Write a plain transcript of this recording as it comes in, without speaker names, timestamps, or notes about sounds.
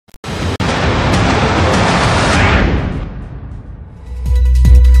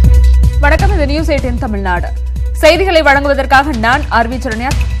இது News18 Tamil Nadu. செய்திகளை வழங்குவதற்காக நான் ஆர்வி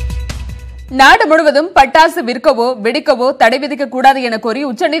சரண்யா. நாடு முழுவதும் பட்டாசு விற்கவோ வெடிக்கவோ தடை விதிக்க கூடாது என கோரி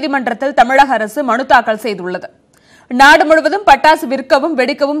உச்சநீதிமன்றத்தில் தமிழக அரசு மனு தாக்கல் செய்துள்ளது. நாடு முழுவதும் பட்டாசு விற்கவும்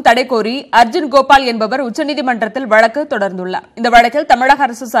வெடிக்கவும் தடை கோரி அர்ஜுன் கோபால் என்பவர் உச்சநீதிமன்றத்தில் வழக்கு தொடர்ந்துள்ளார். இந்த வழக்கில் தமிழக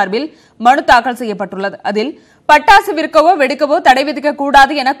அரசு சார்பில் மனு தாக்கல் செய்யப்பட்டுள்ளது. அதில் பட்டாசு விற்கவோ வெடிக்கவோ தடை விதிக்க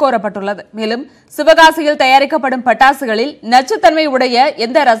கூடாது என கோரப்பட்டுள்ளது. மேலும் சிவகாசியில் தயாரிக்கப்படும் பட்டாசுகளில் நச்சுத்தன்மை உடைய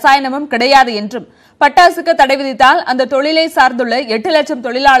எந்த ரசாயனமும் கிடையாது என்றும் பட்டாசுக்கு தடை விதித்தால் அந்த தொழிலை சார்ந்துள்ள 8 லட்சம்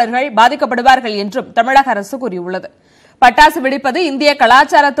தொழிலாளர்கள் பாதிக்கப்படுவார்கள் என்றும் தமிழக அரசு கூறியுள்ளது. பட்டாசு வெடிப்பது இந்திய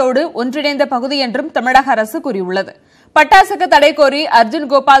கலாச்சாரத்தோடு ஒன்றிணைந்த பகுதி என்றும் தமிழக அரசு கூறியுள்ளது. பட்டாசுக்கு தடை கோரி அர்ஜுன்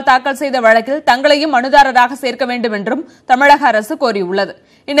கோபால் தாக்கல் செய்த வழக்கில் தங்களையும் மனுதாரராக சேர்க்க வேண்டும் என்றும் தமிழக அரசு கோரியுள்ளது.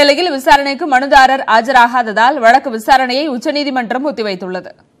 இந்நிலையில் விசாரணைக்கு மனுதாரர் ஆஜராகாததால் வழக்கு விசாரணையை உச்சநீதிமன்றம்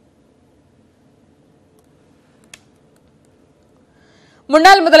ஒத்திவைத்துள்ளது.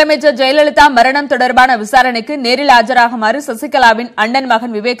 முன்னாள் முதலமைச்சர் ஜெயலலிதா மரணம் தொடர்பான விசாரணைக்கு நேரில் ஆஜராகுமாறு சசிகலாவின் அண்ணன்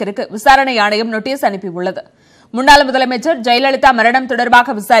மகன் விவேக்கிற்கு விசாரணை ஆணையம் நோட்டீஸ் அனுப்பியுள்ளது. முன்னாள் முதலமைச்சர் ஜெயலலிதா மரணம்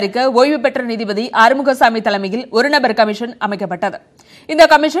தொடர்பாக விசாரிக்க ஓய்வு பெற்ற நீதிபதி ஆறுமுகசாமி தலைமையில் ஒரு நபர் கமிஷன் அமைக்கப்பட்டது. இந்த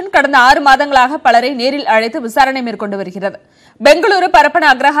கமிஷன் கடந்த 6 மாதங்களாக பலரை நேரில் அழைத்து விசாரணை மேற்கொண்டு வருகிறது. பெங்களூரு பரப்பன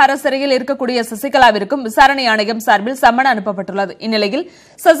அக்ரஹார சிறையில் இருக்கக்கூடிய சசிகலாவிற்கும் விசாரணை ஆணையம் சார்பில் சம்மன் அனுப்பப்பட்டுள்ளது. இந்நிலையில்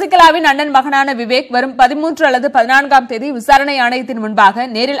சசிகலாவின் அண்ணன் மகனான விவேக் வரும் 13 அல்லது 14ஆம் தேதி விசாரணை ஆணையத்தின் முன்பாக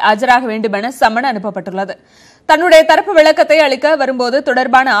நேரில் ஆஜராக வேண்டும் என சம்மன் அனுப்பப்பட்டுள்ளது. தன்னுடைய தரப்பு விளக்கத்தை அளிக்க வரும்போது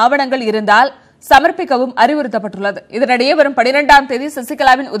தொடர்பான ஆவணங்கள் இருந்தால் சமர்ப்பிக்கவும் அறிவுறுத்தப்பட்டுள்ளது. இதனிடையே வரும் 12ஆம் தேதி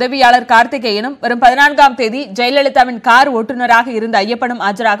சசிகலாவின் உதவியாளர் கார்த்திகேயனும் வரும் 14ஆம் தேதி ஜெயலலிதாவின் கார் ஓட்டுநராக இருந்த ஐயப்பனும்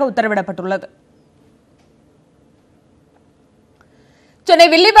ஆஜராக உத்தரவிடப்பட்டுள்ளது. சென்னை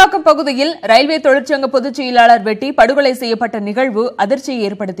வில்லிவாக்கம் பகுதியில் ரயில்வே தொழிற்சங்க பொதுச் செயலாளர் வெட்டி படுகொலை செய்யப்பட்ட நிகழ்வு அதிர்ச்சியை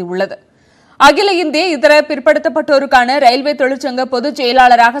ஏற்படுத்தியுள்ளது. அகில இந்திய இதர பிற்படுத்தப்பட்டோருக்கான ரயில்வே தொழிற்சங்க பொதுச்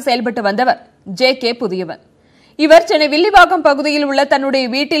செயலாளராக செயல்பட்டு வந்தவர் ஜே.கே. புதியவன். இவர் சென்னை வில்லிவாக்கம் பகுதியில் உள்ள தன்னுடைய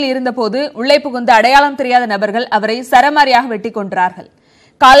வீட்டில் இருந்தபோது உள்ளே புகுந்த அடையாளம் தெரியாத நபர்கள் அவரை சரமாரியாக வெட்டிக் கொன்றார்கள்.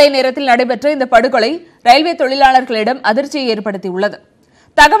 காலை நேரத்தில் நடைபெற்ற இந்த படுகொலை ரயில்வே தொழிலாளர்களிடம் அதிர்ச்சியை ஏற்படுத்தியுள்ளது.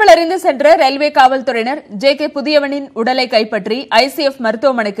 தகவல் அறிந்து சென்ற ரயில்வே காவல்துறையினர் ஜே.கே. புதியவனின் உடலை கைப்பற்றி ஐசிஎஃப்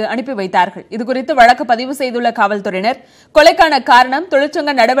மருத்துவமனைக்கு அனுப்பி வைத்தார்கள். இதுகுறித்து வழக்கு பதிவு செய்துள்ள காவல்துறையினர் கொலைக்கான காரணம்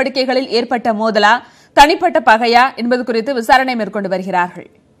தொழிற்சங்க நடவடிக்கைகளில் ஏற்பட்ட மோதலா, தனிப்பட்ட பகையா என்பது குறித்து விசாரணை மேற்கொண்டு வருகிறார்கள்.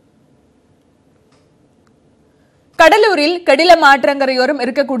 கடலூரில் கெடில மாற்றங்கரையோரம்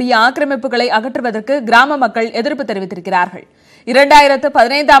இருக்கக்கூடிய ஆக்கிரமிப்புகளை அகற்றுவதற்கு கிராம மக்கள் எதிர்ப்பு தெரிவித்திருக்கிறார்கள்.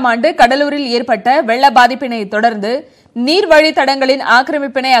 2015ஆம் ஆண்டு கடலூரில் ஏற்பட்ட வெள்ள பாதிப்பினை தொடர்ந்து நீர்வழித்தடங்களின்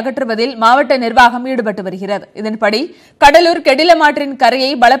ஆக்கிரமிப்பினை அகற்றுவதில் மாவட்ட நிர்வாகம் ஈடுபட்டு வருகிறது. இதன்படி கடலூர் கெடிலமாற்றின்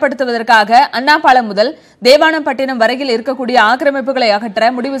கரையை பலப்படுத்துவதற்காக அண்ணாபாலம் முதல் தேவானம்பட்டினம் வரையில் இருக்கக்கூடிய ஆக்கிரமிப்புகளை அகற்ற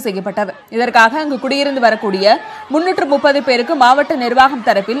முடிவு செய்யப்பட்டது. இதற்காக அங்கு குடியிருந்து வரக்கூடிய 330 பேருக்கு மாவட்ட நிர்வாகம்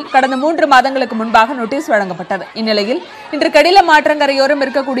தரப்பில் கடந்த 3 மாதங்களுக்கு முன்பாக நோட்டீஸ் வழங்கப்பட்டது. இந்நிலையில் இன்று கெடில மாற்றங்கரையோரம்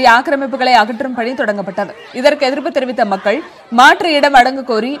இருக்கக்கூடிய ஆக்கிரமிப்புகளை அகற்றும் பணி தொடங்கப்பட்டது. இதற்கு எதிர்ப்பு தெரிவித்த மக்கள் மாற்று இடம் வழங்க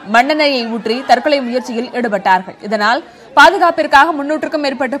கோரி மண்ணெண்ணெயை ஊற்றி தற்கொலை முயற்சியில் ஈடுபட்டார்கள். இதனால் பாதுகாப்பிற்காக 300க்கும்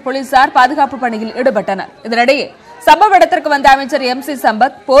மேற்பட்ட போலீசார் பாதுகாப்பு பணியில் ஈடுபட்டனர். இதனிடையே சம்பவ இடத்திற்கு வந்த அமைச்சர் MC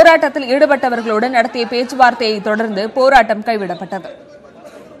சம்பத் போராட்டத்தில் ஈடுபட்டவர்களுடன் நடத்திய பேச்சுவார்த்தையை தொடர்ந்து போராட்டம் கைவிடப்பட்டது.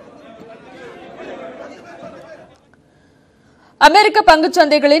 அமெரிக்க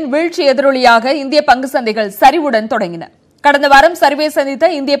பங்குச்சந்தைகளின் வீழ்ச்சி எதிரொலியாக இந்திய பங்கு சந்தைகள் சரிவுடன் தொடங்கின. கடந்த வாரம் சரிவை சந்தித்த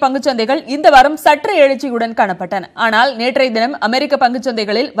இந்திய பங்குச்சந்தைகள் இந்த வாரம் சற்று எழுச்சியுடன் காணப்பட்டன. ஆனால் நேற்றைய தினம் அமெரிக்க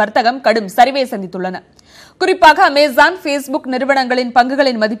பங்குச்சந்தைகளில் வர்த்தகம் கடும் சரிவை சந்தித்துள்ளன. குறிப்பாக அமேசான், பேஸ்புக் நிறுவனங்களின்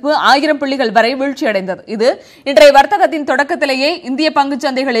பங்குகளின் மதிப்பு 1000 புள்ளிகள் வரை வீழ்ச்சியடைந்தது. இது இன்றைய வர்த்தகத்தின் தொடக்கத்திலேயே இந்திய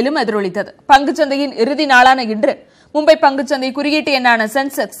பங்குச்சந்தைகளிலும் எதிரொலித்தது. பங்குச்சந்தையின் இறுதி நாளான இன்று மும்பை பங்குச்சந்தை குறியீட்டு எண்ணான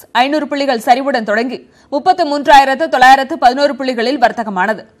சென்செக்ஸ் 500 புள்ளிகள் சரிவுடன் தொடங்கி 33,911 புள்ளிகளில்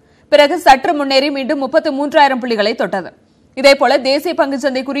வர்த்தகமானது. பிறகு சற்று முன்னேறி மீண்டும் 33,000 புள்ளிகளை தொட்டது. இதேபோல தேசிய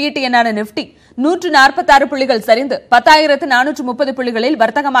பங்குச்சந்தை குறியீட்டு எண்ணான நிப்டி 146 புள்ளிகள் சரிந்து 10,430 புள்ளிகளில்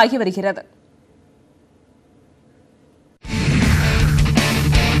வர்த்தகமாகி வருகிறது.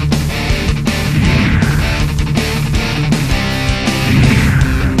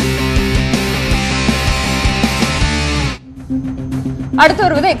 அடுத்து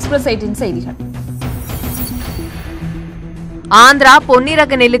வருவது எக்ஸ்பிரஸ் 18 செய்திகள். ஆந்திரா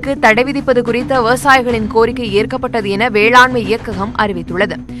பொன்னிரக நெல்லுக்கு தடை விதிப்பது குறித்த விவசாயிகளின் கோரிக்கை ஏற்கப்பட்டது என வேளாண்மை இயக்ககம்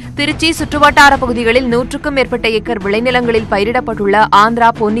அறிவித்துள்ளது. திருச்சி சுற்றுவட்டார பகுதிகளில் 100க்கும் மேற்பட்ட ஏக்கர் விளைநிலங்களில் பயிரிடப்பட்டுள்ள ஆந்திரா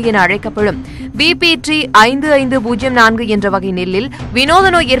பொன்னி என அழைக்கப்படும் BP3 5504 என்ற வகை நெல்லில்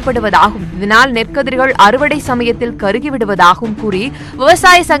வினோத நோய் ஏற்படுவதாகவும் இதனால் நெற்கதிர்கள் அறுவடை சமயத்தில் கருகிவிடுவதாகவும் கூறி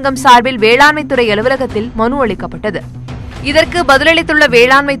விவசாய சங்கம் சார்பில் வேளாண்மைத்துறை அலுவலகத்தில் மனு அளிக்கப்பட்டது. இதற்கு பதிலளித்துள்ள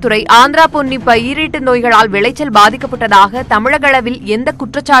வேளாண்மை துறை ஆந்திரா பொன்னி பயிரீட்டு நோய்களால் விளைச்சல் பாதிக்கப்பட்டதாக தமிழக அளவில் எந்த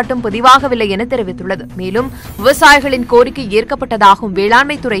குற்றச்சாட்டும் பதிவாகவில்லை என தெரிவித்துள்ளது. மேலும் விவசாயிகளின் கோரிக்கை ஏற்கப்பட்டதாகவும்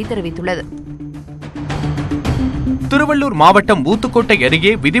வேளாண்மை துறை தெரிவித்துள்ளது. திருவள்ளூர் மாவட்டம் ஊத்துக்கோட்டை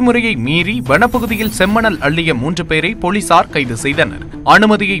அருகே விதிமுறையை மீறி வனப்பகுதியில் செம்மணல் அள்ளிய 3 பேரை போலீசார் கைது செய்தனர்.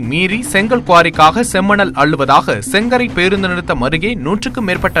 அனுமதியை மீறி செங்கல் குவாரிக்காக செம்மணல் அள்ளுவதாக செங்கரை பேருந்து நிறுத்தம் அருகே 100க்கும்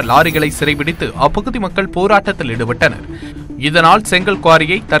மேற்பட்ட லாரிகளை சிறைபிடித்து அப்பகுதி மக்கள் போராட்டத்தில் ஈடுபட்டனர். இதனால் செங்கல்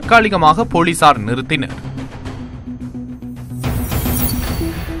குவாரியை தற்காலிகமாக போலீசார் நிறுத்தினர்.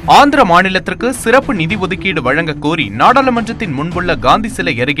 ஆந்திர மாநிலத்திற்கு சிறப்பு நிதி ஒதுக்கீடு வழங்க கோரி நாடாளுமன்றத்தின் முன்புள்ள காந்தி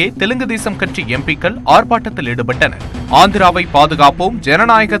சிலை அருகே தெலுங்கு தேசம் கட்சி எம்பிக்கள் ஆர்ப்பாட்டத்தில் ஈடுபட்டனர். ஆந்திராவை பாதுகாப்போம்,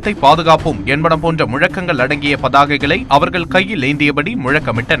 ஜனநாயகத்தை பாதுகாப்போம் என்பன போன்ற முழக்கங்கள் அடங்கிய பதாகைகளை அவர்கள் கையில் ஏந்தியபடி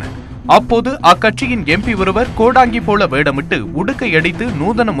முழக்கமிட்டனர். அப்போது அக்கட்சியின் எம்பி ஒருவர் கோடாங்கி போல வேடமிட்டு உடுக்கை அடித்து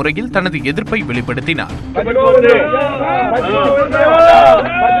நூதன முறையில் தனது எதிர்ப்பை வெளிப்படுத்தினார்.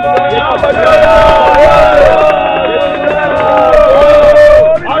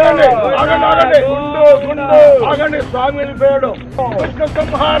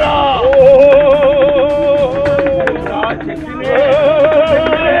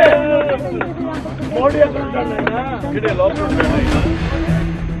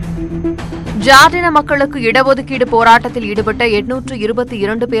 ஜார்டின மக்களுக்கு இடஒதுக்கீடு போராட்டத்தில் ஈடுபட்ட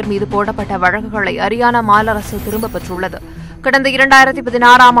 822 பேர் மீது போடப்பட்ட வழக்குகளை ஹரியானா மாநில அரசு திரும்பப் பெற்றுள்ளது. கடந்த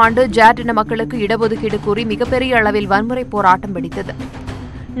 2016ஆம் ஆண்டு ஜார்டின மக்களுக்கு இடஒதுக்கீடு கோரி மிகப்பெரிய அளவில் வன்முறை போராட்டம் வெடித்தது.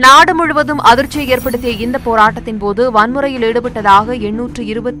 நாடு முழுவதும் அதிர்ச்சியை ஏற்படுத்திய இந்த போராட்டத்தின் போது வன்முறையில் ஈடுபட்டதாக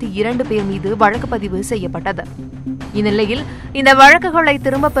 822 பேர் மீது வழக்கு பதிவு செய்யப்பட்டது. இந்நிலையில் இந்த வழக்குகளை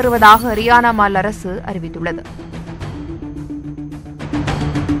திரும்பப் பெறுவதாக ஹரியானா மாநில அரசு அறிவித்துள்ளது.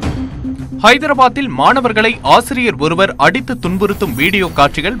 ஹைதராபாத்தில் மாணவர்களை ஆசிரியர் ஒருவர் அடித்து துன்புறுத்தும் வீடியோ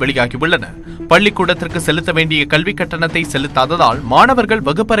காட்சிகள் வெளியாகியுள்ளன. பள்ளிக்கூடத்திற்கு செலுத்த வேண்டிய கல்வி கட்டணத்தை செலுத்தாததால் மாணவர்கள்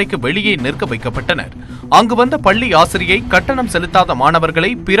வகுப்பறைக்கு வெளியே நிற்க வைக்கப்பட்டனர். அங்கு வந்த பள்ளி ஆசிரியை கட்டணம் செலுத்தாத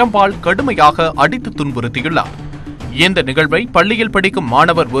மாணவர்களை பிரம்பால் கடுமையாக அடித்து துன்புறுத்தியுள்ளார். இந்த நிகழ்வை பள்ளியில் படிக்கும்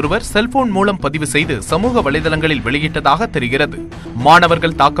மாணவர் ஒருவர் செல்போன் மூலம் பதிவு செய்து சமூக வலைதளங்களில் வெளியிட்டதாக தெரிகிறது.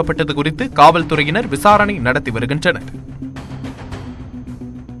 மாணவர்கள் தாக்கப்பட்டது குறித்து காவல்துறையினர் விசாரணை நடத்தி வருகின்றனர்.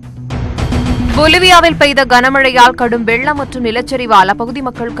 பொலிவியாவில் பெய்த கனமழையால் கடும் வெள்ளம் மற்றும் நிலச்சரிவால் அப்பகுதி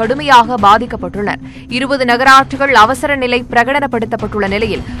மக்கள் கடுமையாக பாதிக்கப்பட்டுள்ளனர். 20 நகராட்சிகள் அவசர நிலை பிரகடனப்படுத்தப்பட்டுள்ள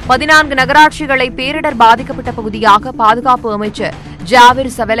நிலையில் 14 நகராட்சிகளை பேரிடர் பாதிக்கப்பட்ட பகுதியாக பாதுகாப்பு அமைச்சர்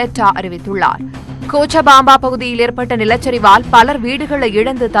ஜாவிர் சவலெட்டா அறிவித்துள்ளார். கோச்சபாம்பா பகுதியில் ஏற்பட்ட நிலச்சரிவால் பலர் வீடுகளை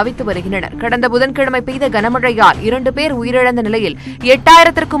இழந்து தவித்து வருகின்றனர். கடந்த புதன்கிழமை பெய்த கனமழையால் 2 பேர் உயிரிழந்த நிலையில்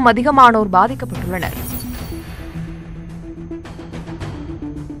 8000க்கும் அதிகமானோர் பாதிக்கப்பட்டுள்ளனர்.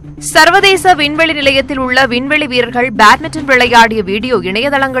 சர்வதேச விண்வெளி நிலையத்தில் உள்ள விண்வெளி வீரர்கள் பேட்மிண்டன் விளையாடிய வீடியோ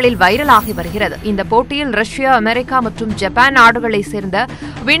இணையதளங்களில் வைரலாகி வருகிறது. இந்த போட்டியில் ரஷ்யா, அமெரிக்கா மற்றும் ஜப்பான் நாடுகளைச் சேர்ந்த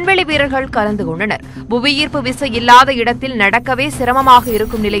விண்வெளி வீரர்கள் கலந்து கொண்டனர். புவியீர்ப்பு விசை இல்லாத இடத்தில் நடக்கவே சிரமமாக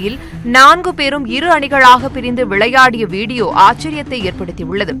இருக்கும் நிலையில் 4 பேரும் 2 அணிகளாக பிரிந்து விளையாடிய வீடியோ ஆச்சரியத்தை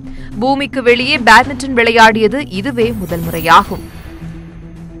ஏற்படுத்தியுள்ளது. பூமிக்கு வெளியே பேட்மிண்டன் விளையாடியது இதுவே முதல் முறையாகும்.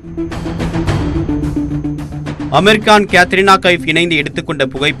 அமெரிக்கான் கேத்ரினா கைஃப் இணைந்து எடுத்துக்கொண்ட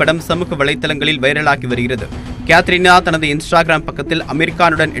புகைப்படம் சமூக வலைதளங்களில் வைரலாகி வருகிறது. கேத்ரினா தனது இன்ஸ்டாகிராம் பக்கத்தில்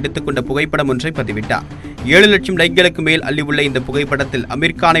அமெரிக்கானுடன் எடுத்துக்கொண்ட புகைப்படம் ஒன்றை பதிவிட்டார். 7 லட்சம் லைக்களுக்கு மேல் அள்ளியுள்ள இந்த புகைப்படத்தில்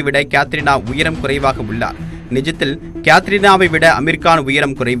அமெரிக்கானை விட கேத்ரினா உயரம் குறைவாக உள்ளார். நிஜத்தில் கேத்ரினாவை விட அமெரிக்கான்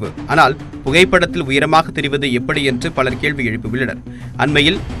உயரம் குறைவு. ஆனால் புகைப்படத்தில் உயரமாக தெரிவது எப்படி என்று பலர் கேள்வி எழுப்பியுள்ளனர்.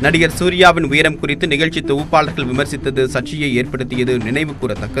 அண்மையில் நடிகர் சூர்யாவின் உயரம் குறித்து நிகழ்ச்சி தொகுப்பாளர்கள் விமர்சித்தது சர்ச்சையை ஏற்படுத்தியது நினைவு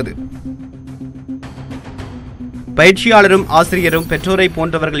கூறத்தக்கது. பயிற்சியாளரும் ஆசிரியரும் பெற்றோரை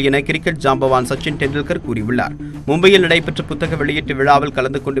போன்றவர்கள் என கிரிக்கெட் ஜாம்பவான் சச்சின் டெண்டுல்கர் கூறியுள்ளார். மும்பையில் நடைபெற்ற புத்தக வெளியீட்டு விழாவில்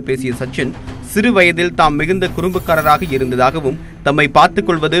கலந்து கொண்டு பேசிய சச்சின், சிறு வயதில் தாம் மிகுந்த குறும்புக்காரராக இருந்ததாகவும் தம்மை பார்த்துக்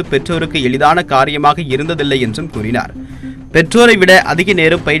கொள்வது பெற்றோருக்கு எளிதான காரியமாக இருந்ததில்லை என்றும் கூறினார். பெற்றோரை விட அதிக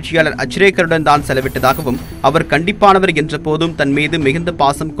நேரம் பயிற்சியாளர் அச்ரேக்கருடன் தான் செலவிட்டதாகவும் அவர் கண்டிப்பானவர் என்ற போதும் தன் மீது மிகுந்த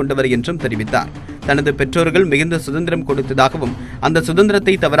பாசம் கொண்டவர் என்றும் தெரிவித்தார். தனது பெற்றோர்கள் மிகுந்த சுதந்திரம் கொடுத்ததாகவும் அந்த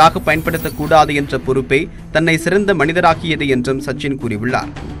சுதந்திரத்தை தவறாக பயன்படுத்தக்கூடாது என்ற பொறுப்பே தன்னை சிறந்த மனிதராக்கியது என்றும் சச்சின்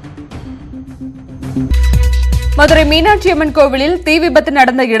கூறியுள்ளார். மதுரை மீனாட்சி அம்மன் கோவிலில் தீ விபத்து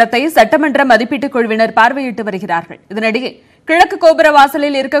நடந்த இடத்தை சட்டமன்ற மதிப்பீட்டுக் குழுவினர் பார்வையிட்டு வருகிறார்கள். இதனிடையே கிழக்கு கோபுர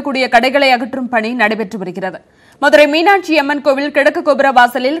வாசலில் இருக்கக்கூடிய கடைகளை அகற்றும் பணி நடைபெற்று வருகிறது. மதுரை மீனாட்சி அம்மன் கோவில் கிழக்கு கோபுர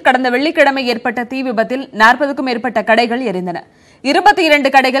வாசலில் கடந்த வெள்ளிக்கிழமை ஏற்பட்ட தீ விபத்தில் 40க்கும் மேற்பட்ட கடைகள் எரிந்தன. 22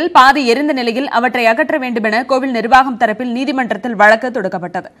 கடைகள் பாதி எரிந்த நிலையில் அவற்றை அகற்ற வேண்டும் என கோவில் நிர்வாகம் தரப்பில் நீதிமன்றத்தில் வழக்கு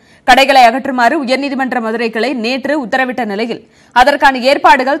தொடுக்கப்பட்டது. கடைகளை அகற்றுமாறு உயர்நீதிமன்ற மதுரை கிளை நேற்று உத்தரவிட்ட நிலையில் அதற்கான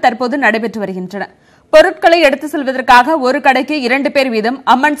ஏற்பாடுகள் தற்போது நடைபெற்று வருகின்றன. பொருட்களை எடுத்துச் செல்வதற்காக ஒரு கடைக்கு 2 பேர் வீதம்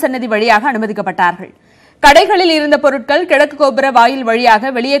அம்மன் சன்னதி வழியாக அனுமதிக்கப்பட்டார்கள். கடைகளில் இருந்த பொருட்கள் கிழக்கு கோபுர வாயில்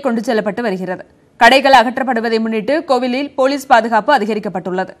வழியாக வெளியே கொண்டு செல்லப்பட்டு வருகிறது. கடைகள் அகற்றப்படுவதை முன்னிட்டு கோவிலில் போலீஸ் பாதுகாப்பு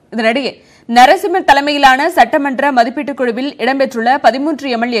அதிகரிக்கப்பட்டுள்ளது. இதனிடையே நரசிம்மன் தலைமையிலான சட்டமன்ற மதிப்பீட்டுக் குழுவில் இடம்பெற்றுள்ள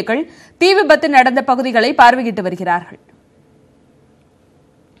 13 எம்எல்ஏக்கள் தீ விபத்து நடந்த பகுதிகளை பார்வையிட்டு வருகிறார்கள்.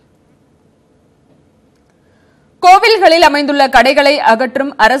 கோவில்களில் அமைந்துள்ள கடைகளை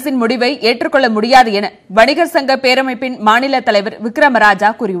அகற்றும் அரசின் முடிவை ஏற்றுக்கொள்ள முடியாது என வணிகர் சங்க பேரமைப்பின் மாநில தலைவர்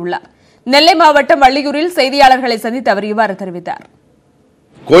விக்ரமராஜா கூறியுள்ளார். நெல்லை மாவட்டம் வள்ளியூரில் செய்தியாளர்களை சந்தித்து அவர் இவ்வாறு தெரிவித்தார்.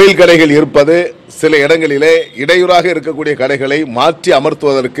 கோயில் கடைகள் இருப்பது சில இடங்களிலே இடையூறாக இருக்கக்கூடிய கடைகளை மாற்றி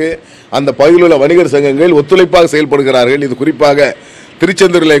அமர்த்துவதற்கு அந்த பகுதியில் உள்ள வணிகர் சங்கங்கள் ஒத்துழைப்பாக செயல்படுகிறார்கள். இது குறிப்பாக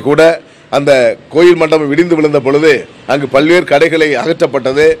திருச்செந்தூரிலே கூட அந்த கோயில் மண்டபம் இடிந்து விழுந்த பொழுது அங்கு பல்வேறு கடைகளை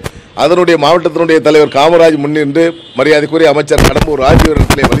அகற்றப்பட்டது. அதனுடைய மாவட்டத்தினுடைய தலைவர் காமராஜ் முன்னின்று மரியாதைக்குரிய அமைச்சர் கடம்பூர்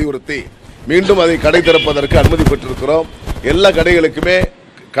ராஜீவரத்திலே வலியுறுத்தி மீண்டும் அதை கடை திறப்பதற்கு அனுமதி பெற்றிருக்கிறோம். எல்லா கடைகளுக்குமே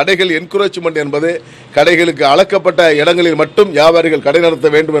கடைகள் என்கரேஜ்மெண்ட் என்பது கடைகளுக்கு அளக்கப்பட்ட இடங்களில் மட்டும் வியாபாரிகள் கடை நடத்த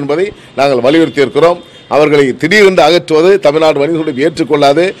வேண்டும் என்பதை நாங்கள் வலியுறுத்தி இருக்கிறோம். அவர்களை திடீரென்று அகற்றுவது தமிழ்நாடு வணிகர்களும்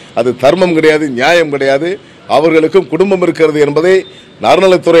ஏற்றுக்கொள்ளாது. அது தர்மம் கிடையாது, நியாயம் கிடையாது. அவர்களுக்கும் குடும்பம் இருக்கிறது என்பதை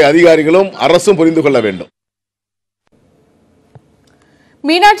அறநிலைத்துறை அதிகாரிகளும் அரசும் புரிந்து கொள்ள வேண்டும்.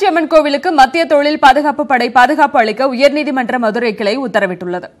 மீனாட்சி அம்மன் கோவிலுக்கு மத்திய தொழில் பாதுகாப்பு படை பாதுகாப்பு அளிக்க உயர்நீதிமன்ற மதுரை கிளை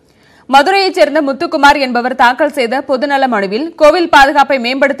உத்தரவிட்டுள்ளது. மதுரையைச் சேர்ந்த முத்துக்குமார் என்பவர் தாக்கல் செய்த பொதுநல மனுவில் கோவில் பாதுகாப்பை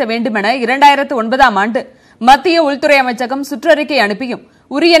மேம்படுத்த வேண்டுமென 2009ஆம் ஆண்டு மத்திய உள்துறை அமைச்சகம் சுற்றறிக்கை அனுப்பியும்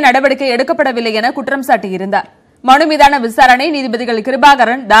உரிய நடவடிக்கை எடுக்கப்படவில்லை என குற்றம் சாட்டியிருந்தார். மனு மீதான விசாரணை நீதிபதிகள்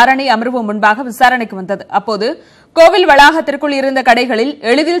கிருபாகரன், தாரணி அமர்வு முன்பாக விசாரணைக்கு வந்தது. அப்போது கோவில் வளாகத்திற்குள் இருந்த கடைகளில்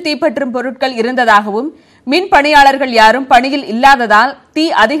எளிதில் தீப்பற்றும் பொருட்கள் இருந்ததாகவும் மின் பணியாளர்கள் யாரும் பணியில் இல்லாததால் தீ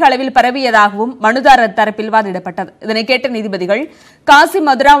அதிக அளவில் பரவியதாகவும் மனுதாரர் தரப்பில் வாதிடப்பட்டது. இதனை கேட்ட நீதிபதிகள் காசி,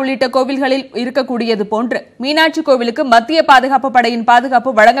 மதுரா உள்ளிட்ட கோவில்களில் இருக்கக்கூடியது போன்று மீனாட்சி கோவிலுக்கு மத்திய பாதுகாப்பு படையின்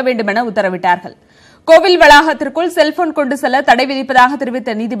பாதுகாப்பு வழங்க வேண்டும் என உத்தரவிட்டார்கள். கோவில் வளாகத்திற்குள் செல்போன் கொண்டு செல்ல தடை விதிப்பதாக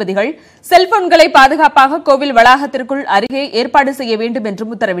தெரிவித்த நீதிபதிகள் செல்போன்களை பாதுகாப்பாக கோவில் வளாகத்திற்குள் அருகே ஏற்பாடு செய்ய வேண்டும்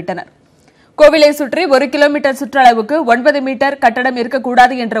என்றும் உத்தரவிட்டனர். கோவிலை சுற்றி 1 கிலோமீட்டர் சுற்றளவுக்கு 9 மீட்டர் கட்டடம்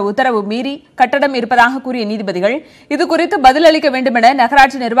இருக்கக்கூடாது என்ற உத்தரவு மீறி கட்டடம் இருப்பதாக கூறிய நீதிபதிகள் இதுகுறித்து பதிலளிக்க வேண்டும் என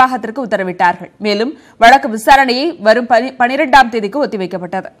நகராட்சி நிர்வாகத்திற்கு உத்தரவிட்டார்கள். மேலும் வழக்கு விசாரணையை வரும் 12ஆம் தேதிக்கு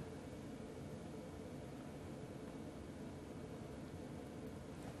ஒத்திவைக்கப்பட்டது.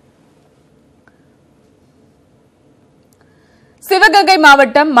 சிவகங்கை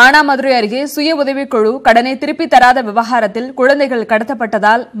மாவட்டம் மானாமதுரை அருகே சுய உதவிக்குழு கடனை திருப்பி தராத விவகாரத்தில் குழந்தைகள்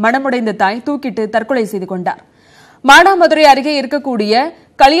கடத்தப்பட்டதால் மனமுடைந்த தாய் தூக்கிட்டு தற்கொலை செய்து கொண்டார். மானாமதுரை அருகே இருக்கக்கூடிய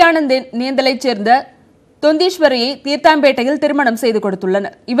கலியாணந்தேந்தலைச் சேர்ந்த தொந்தீஸ்வரியை தீர்த்தாம்பேட்டையில் திருமணம் செய்து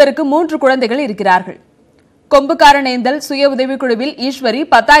கொடுத்துள்ளனர். இவருக்கு 3 குழந்தைகள் இருக்கிறார்கள். கொம்புக்காரநேந்தல் சுய உதவிக்குழுவில் ஈஸ்வரி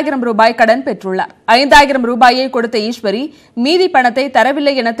 10,000 ரூபாய் கடன் பெற்றுள்ளார். 5,000 ரூபாயை கொடுத்த ஈஸ்வரி மீதி பணத்தை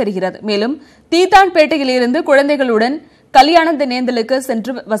தரவில்லை என தெரிகிறது. மேலும் தீர்த்தான்பேட்டையிலிருந்து குழந்தைகளுடன் கல்யாணந்தேந்தலுக்கு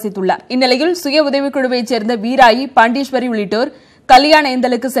சென்று வசித்துள்ளார். இந்நிலையில் சுய உதவிக்குழுவைச் சேர்ந்த வீராயி, பாண்டீஸ்வரி உள்ளிட்டோர்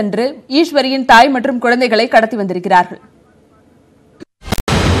கல்யாணேந்தலுக்கு சென்று ஈஸ்வரியின் தாய் மற்றும் குழந்தைகளை கடத்தி வந்திருக்கிறார்கள்.